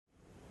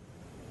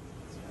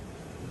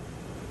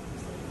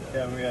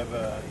Yeah, we have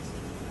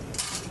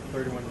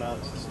 31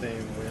 knots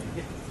sustained wind,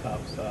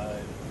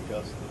 topside,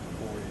 gust of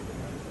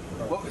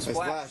 40. What was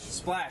splashed?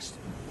 Splashed.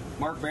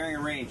 Mark bearing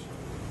and range.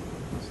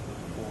 Gust of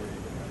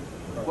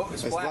 40. What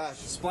was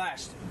splashed?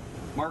 Splashed.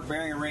 Mark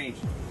bearing and range.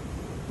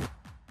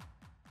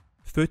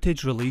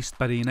 Footage released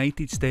by the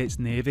United States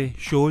Navy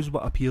shows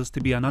what appears to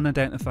be an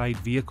unidentified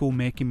vehicle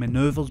making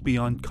manoeuvres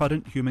beyond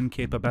current human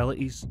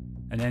capabilities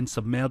and then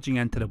submerging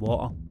into the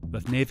water,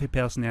 with Navy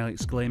personnel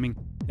exclaiming,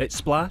 "It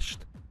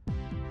splashed!"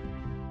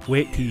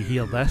 Wait till you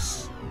hear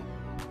this.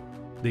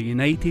 The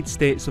United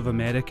States of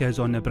America is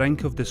on the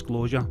brink of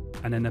disclosure,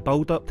 and in the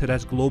build-up to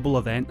this global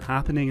event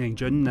happening in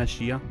June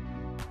this year,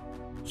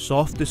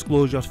 soft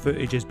disclosure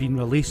footage has been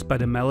released by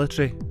the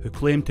military, who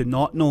claim to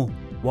not know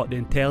what the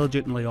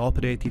intelligently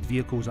operated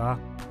vehicles are.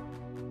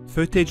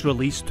 Footage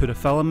released to the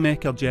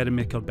filmmaker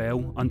Jeremy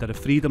Corbell under the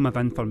Freedom of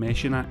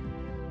Information Act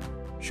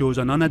shows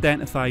an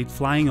unidentified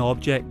flying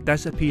object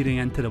disappearing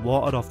into the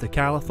water off the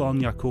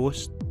California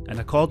coast, and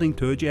according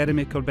to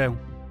Jeremy Corbell,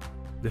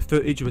 the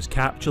footage was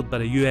captured by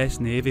the US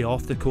Navy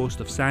off the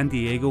coast of San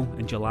Diego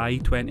in July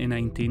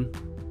 2019.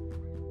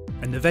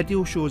 And the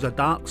video shows a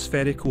dark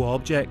spherical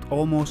object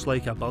almost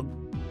like a bug,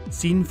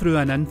 seen through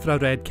an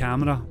infrared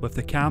camera, with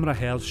the camera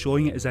hairs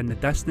showing it is in the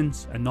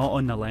distance and not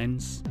on the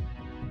lens.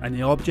 And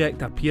the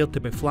object appeared to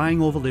be flying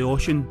over the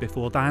ocean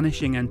before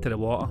vanishing into the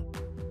water.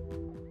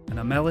 And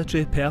a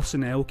military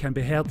personnel can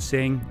be heard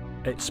saying,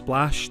 "It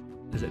splashed,"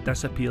 as it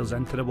disappears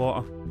into the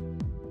water.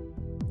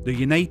 The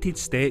United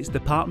States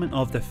Department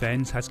of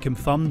Defense has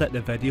confirmed that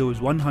the video is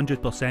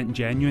 100%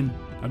 genuine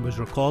and was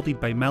recorded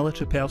by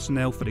military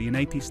personnel for the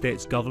United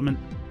States government,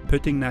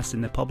 putting this in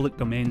the public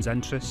domain's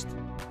interest.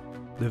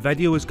 The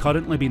video is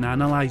currently being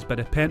analysed by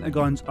the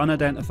Pentagon's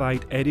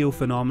Unidentified Aerial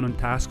Phenomenon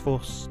Task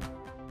Force,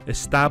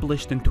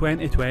 established in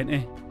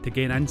 2020 to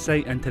gain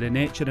insight into the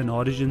nature and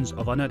origins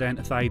of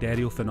unidentified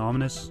aerial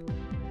phenomena.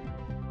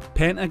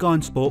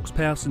 Pentagon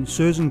spokesperson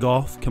Susan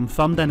Goff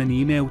confirmed in an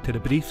email to the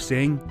brief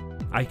saying,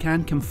 "I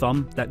can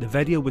confirm that the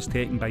video was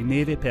taken by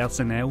Navy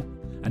personnel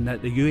and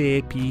that the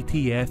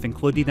UAPTF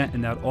included it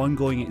in their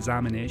ongoing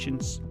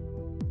examinations."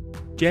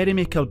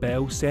 Jeremy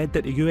Corbell said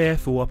that the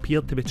UFO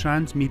appeared to be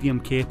trans-medium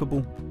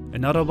capable.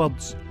 In other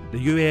words, the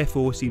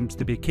UFO seems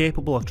to be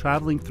capable of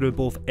travelling through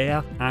both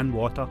air and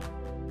water.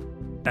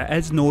 It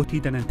is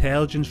noted in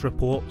intelligence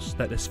reports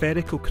that the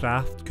spherical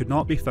craft could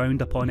not be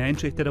found upon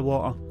entry to the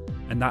water,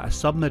 and that a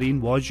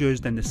submarine was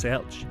used in the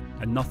search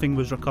and nothing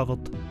was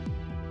recovered.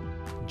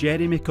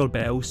 Jeremy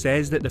Corbell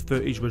says that the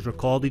footage was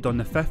recorded on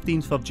the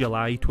 15th of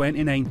July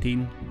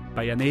 2019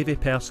 by a Navy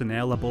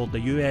personnel aboard the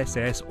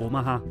USS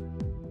Omaha.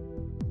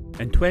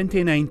 In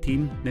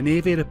 2019, the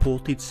Navy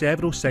reported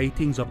several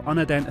sightings of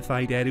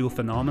unidentified aerial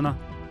phenomena,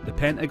 the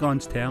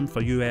Pentagon's term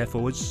for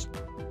UFOs,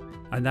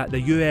 and that the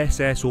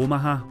USS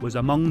Omaha was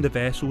among the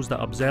vessels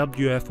that observed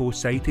UFO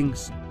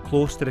sightings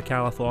close to the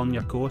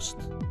California coast.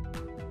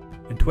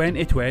 In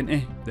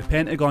 2020, the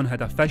Pentagon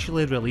had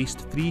officially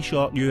released 3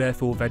 short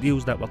UFO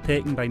videos that were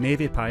taken by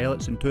Navy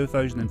pilots in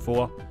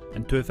 2004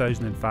 and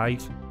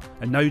 2005,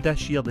 and now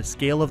this year the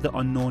scale of the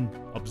unknown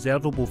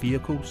observable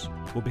vehicles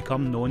will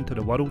become known to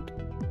the world.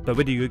 But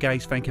what do you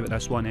guys think about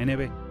this one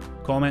anyway?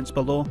 Comments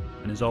below,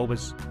 and as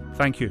always,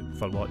 thank you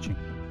for watching.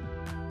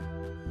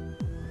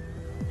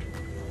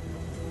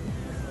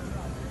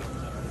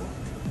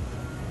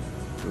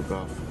 Took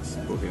off,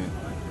 booking it.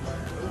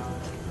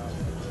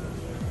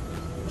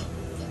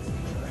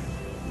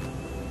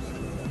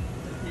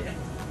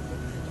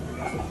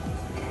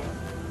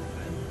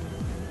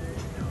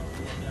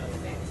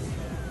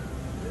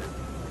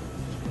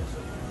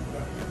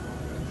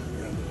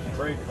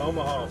 Break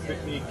Omaha,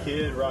 pick-me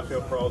kid, Rocco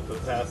Peralta,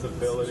 pass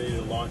ability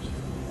to launch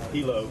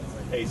helo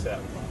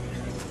ASAP.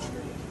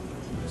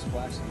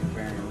 Splashing and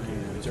bearing and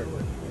range. Sure.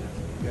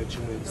 You got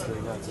 2 minutes,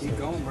 30 knots. Keep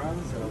going, bro.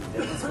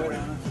 Let's go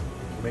down.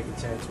 You're making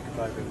 10, so we can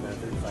probably bring that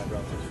 35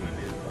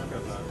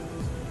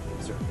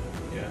 routes. Sir.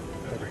 Yeah,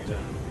 Bring it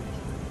down.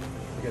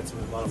 We got a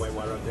lot of white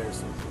water out there,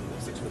 some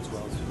 6-foot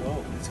swells.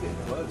 Whoa, it's getting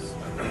close.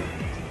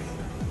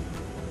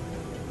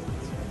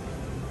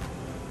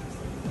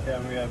 Yeah,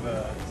 we have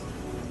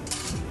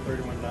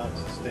 31 knots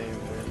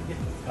sustained wind,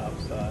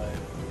 topside,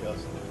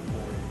 gust of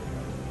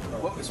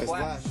 40. What was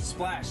splashed?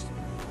 Splashed.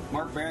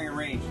 Mark bearing and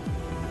range.